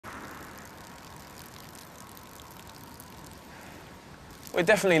We're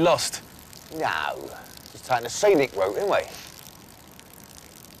definitely lost. No. Just taking a scenic route, ain't we?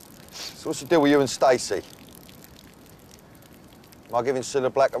 So what's the deal with you and Stacey? Am I giving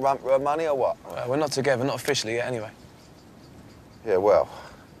Cilla Black a run for her money or what? Well, we're not together, not officially yet, anyway. Yeah, well,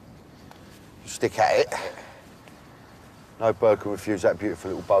 you stick at it. No bird can refuse that beautiful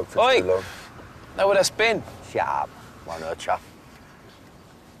little boat for too long. Know where that's been? Shut up. Won't hurt you.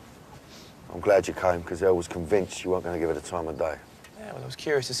 I'm glad you came, because Elle was convinced you weren't going to give her the time of day. Yeah, well, I was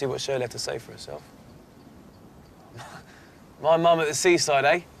curious to see what Shirley had to say for herself. My mum at the seaside,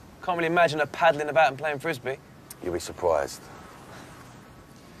 eh? Can't really imagine her paddling about and playing frisbee. You'll be surprised.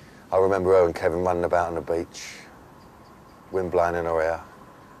 I remember her and Kevin running about on the beach, wind blowing in her hair.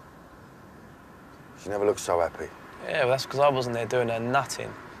 She never looked so happy. Yeah, well, that's because I wasn't there doing her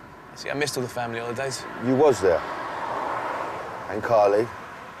nutting. See, I missed all the family holidays. You was there. And Carly.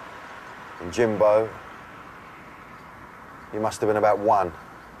 And Jimbo. You must have been about 1.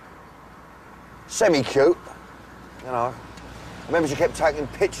 Semi-cute, you know. I remember she kept taking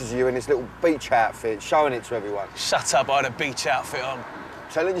pictures of you in this little beach outfit, showing it to everyone. Shut up, I had a beach outfit on.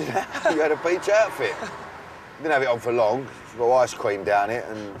 Telling you that? You had a beach outfit. You didn't have it on for long. She got ice cream down it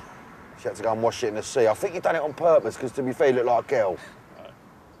and she had to go and wash it in the sea. I think you done it on purpose, because to be fair, you look like a girl. Right.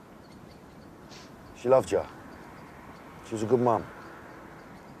 She loved you. She was a good mum.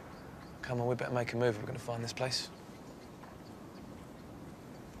 Come on, we better make a move if we're going to find this place.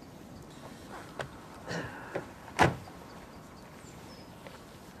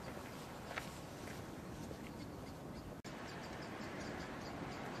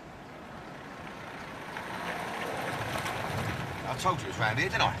 I told you it was round here,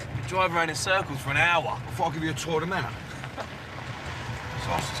 didn't I? We drive around in circles for an hour. I thought I'd give you a tour of the manor. So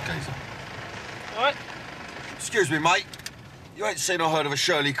ask this geezer. All right. Excuse me, mate. You ain't seen or heard of a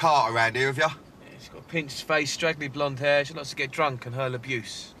Shirley Carter around here, have you? Yeah, she's got a pinched face, straggly blonde hair. She likes to get drunk and hurl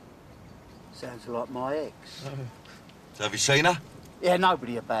abuse. Sounds like my ex. So have you seen her? Yeah,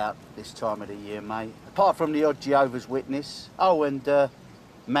 nobody about this time of the year, mate. Apart from the odd Jehovah's Witness. Oh, and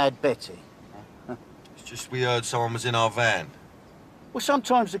Mad Betty. It's just we heard someone was in our van. Well,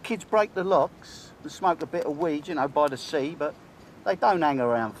 sometimes the kids break the locks and smoke a bit of weed, you know, by the sea, but they don't hang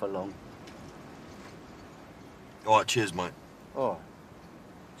around for long. All right, cheers, mate. All right.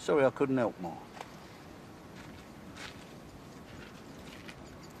 Sorry I couldn't help more.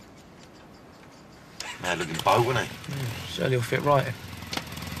 Mad-looking boat, wasn't he? Shirley will fit right in.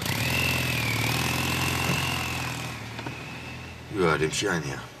 You heard him, she ain't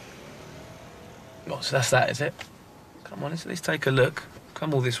here. Oh, so that's that, is it? Come on, let's take a look.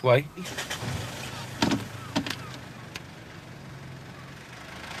 Come all this way.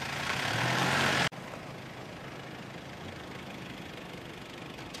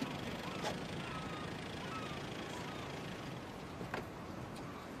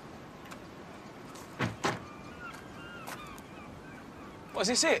 What, is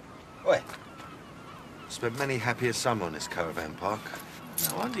this it? Oi. Spent many happier summer on this caravan park.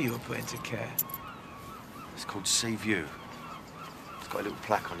 No wonder you were put into care. It's called Sea View. It's got a little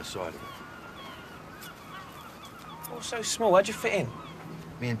plaque on the side of it. Oh, so small. How'd you fit in?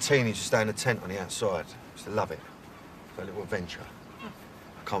 Me and Teeny used to stay in a tent on the outside. Used to love it. For a little adventure.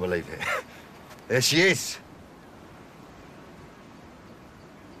 I can't believe it. There she is.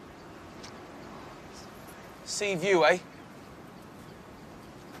 Sea View, eh?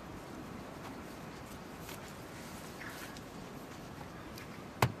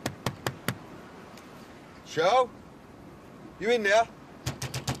 Show? You in there?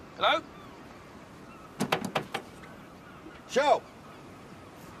 Hello? Show!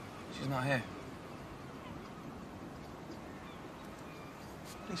 She's not here.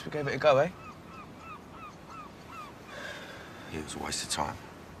 At least we gave it a go, eh? Yeah, it was a waste of time.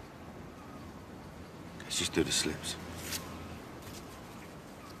 Let's just do the slips.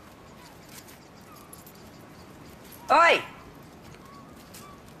 Oi!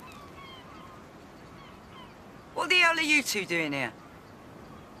 What the hell are you two doing here?